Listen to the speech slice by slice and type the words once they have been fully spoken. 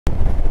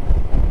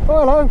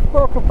Well, hello,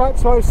 welcome back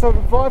to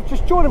o75.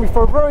 Just joining me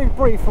for a very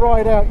brief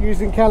ride out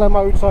using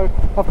Moto.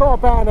 I've got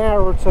about an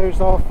hour or two,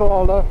 so I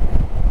thought I'll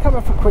come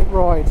out for a quick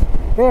ride.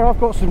 Here I've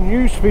got some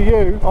news for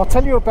you. I'll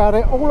tell you about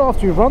it all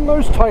after you run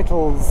those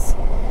titles.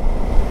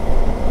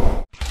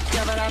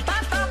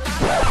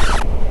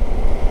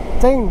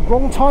 Dang,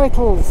 wrong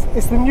titles.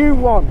 It's the new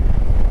one.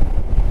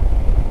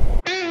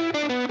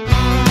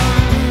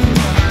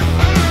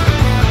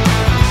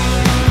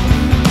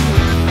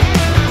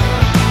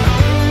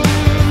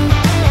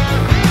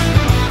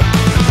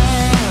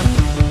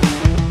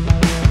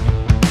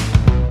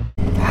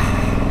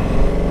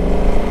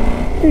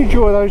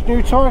 Enjoy those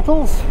new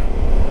titles.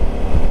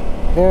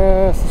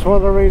 Yes, it's one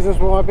of the reasons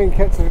why I've been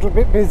kept a little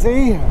bit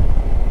busy.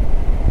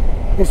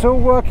 It's all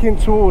working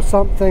towards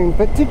something,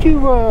 but did you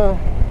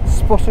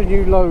spot a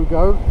new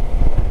logo?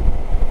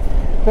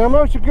 Now,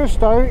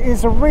 MotoGusto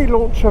is a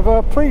relaunch of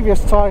a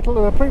previous title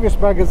in a previous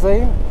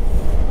magazine,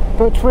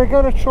 but we're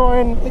going to try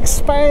and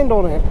expand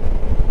on it.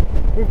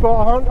 We've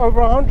got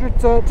over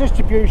 100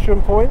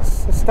 distribution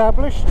points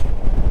established,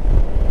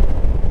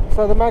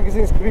 so the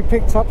magazines can be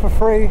picked up for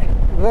free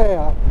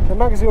there. The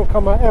magazine will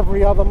come out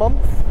every other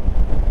month,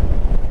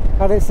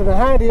 and it's in a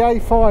handy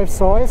A5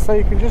 size, so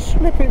you can just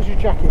slip it into your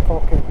jacket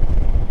pocket.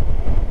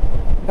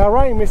 Our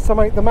aim is to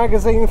make the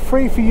magazine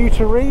free for you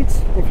to read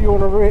if you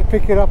want to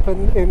pick it up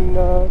in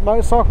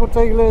motorcycle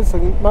dealers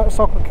and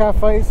motorcycle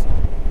cafes.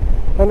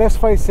 And let's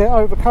face it,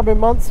 over coming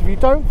months, if you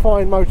don't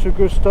find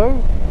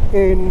MotoGusto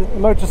in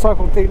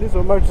motorcycle dealers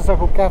or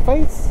motorcycle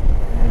cafes,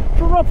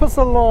 drop us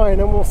a line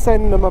and we'll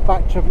send them a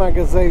batch of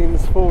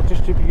magazines for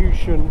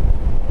distribution.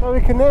 So we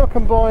can now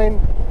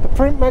combine the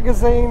print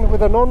magazine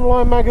with an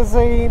online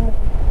magazine,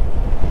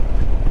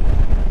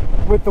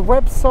 with the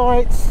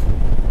website,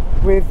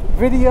 with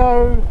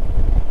video,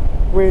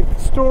 with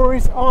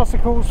stories,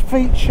 articles,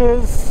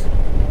 features.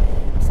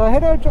 So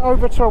head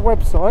over to our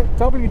website,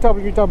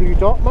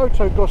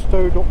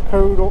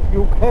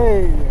 www.motogusto.co.uk.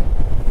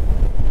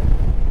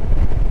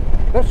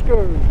 Let's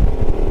go.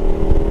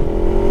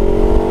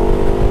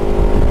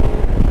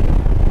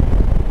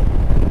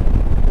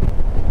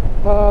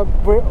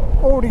 We're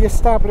already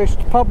established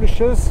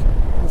publishers,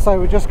 so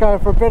we're just going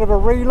for a bit of a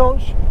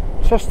relaunch,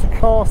 just to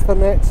cast the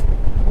net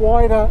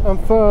wider and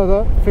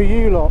further for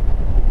you lot.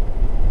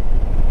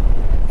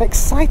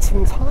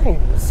 Exciting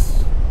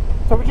times.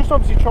 So we're just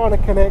obviously trying to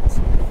connect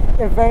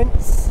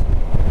events,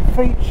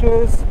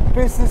 features,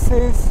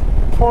 businesses,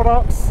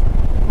 products,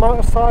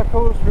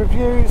 motorcycles,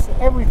 reviews,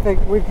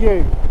 everything with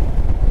you.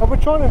 And we're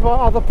trying to invite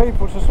other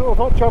people to sort of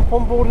like jump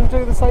on board and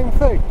do the same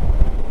thing.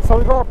 So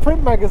we've got a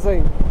print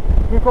magazine,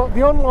 we've got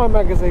the online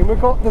magazine,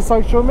 we've got the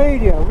social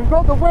media, we've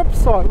got the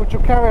website, which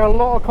will carry a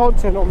lot of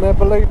content on there,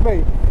 believe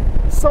me.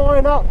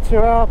 Sign up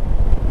to our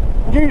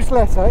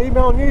newsletter,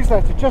 email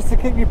newsletter, just to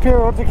keep you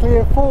periodically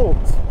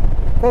informed.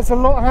 There's a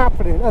lot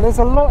happening, and there's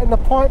a lot in the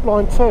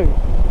pipeline too.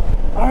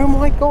 Oh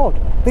my god,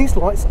 these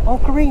lights are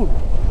green.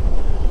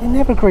 They're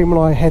never green when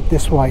I head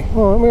this way. Right,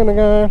 we're going to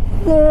go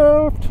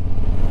left.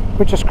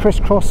 We're just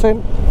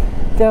crisscrossing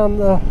down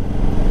the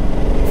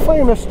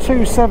famous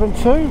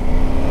 272.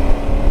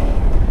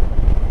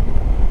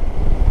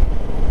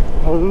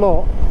 A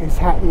lot is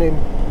happening,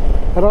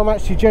 and I'm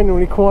actually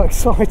genuinely quite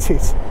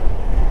excited.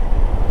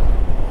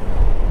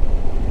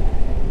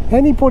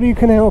 Anybody who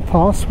can help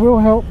us will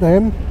help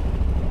them,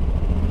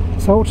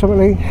 so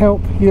ultimately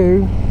help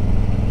you,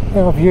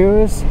 our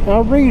viewers,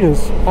 our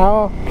readers,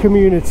 our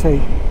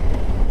community.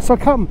 So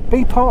come,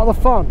 be part of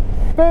the fun.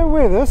 Bear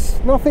with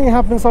us, nothing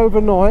happens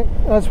overnight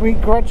as we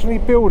gradually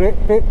build it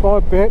bit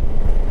by bit,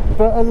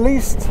 but at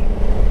least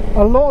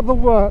a lot of the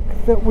work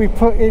that we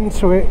put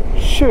into it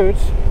should,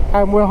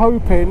 and we're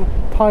hoping,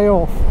 pay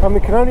off. And we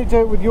can only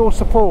do it with your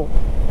support,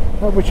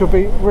 which will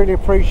be really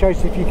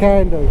appreciated if you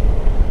can do.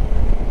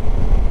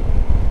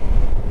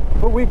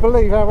 But we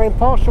believe our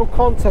impartial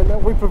content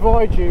that we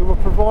provide you will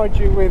provide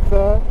you with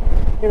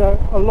you know,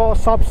 a lot of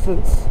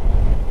substance.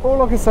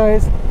 All I can say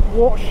is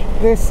watch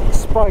this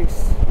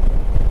space.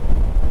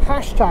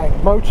 Hashtag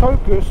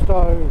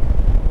MotoGusto.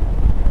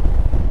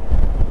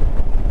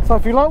 So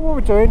if you like what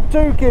we're doing,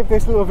 do give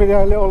this little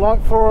video a little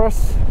like for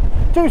us.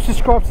 Do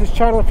subscribe to this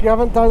channel if you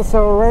haven't done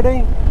so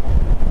already.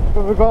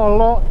 But we've got a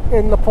lot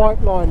in the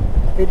pipeline.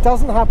 It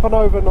doesn't happen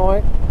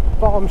overnight,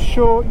 but I'm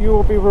sure you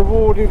will be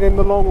rewarded in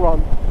the long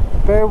run.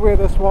 Bear with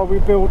us while we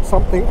build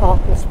something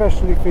up,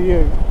 especially for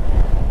you.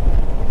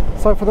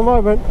 So for the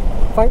moment,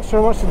 thanks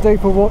very much indeed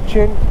for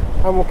watching,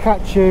 and we'll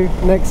catch you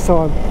next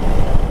time.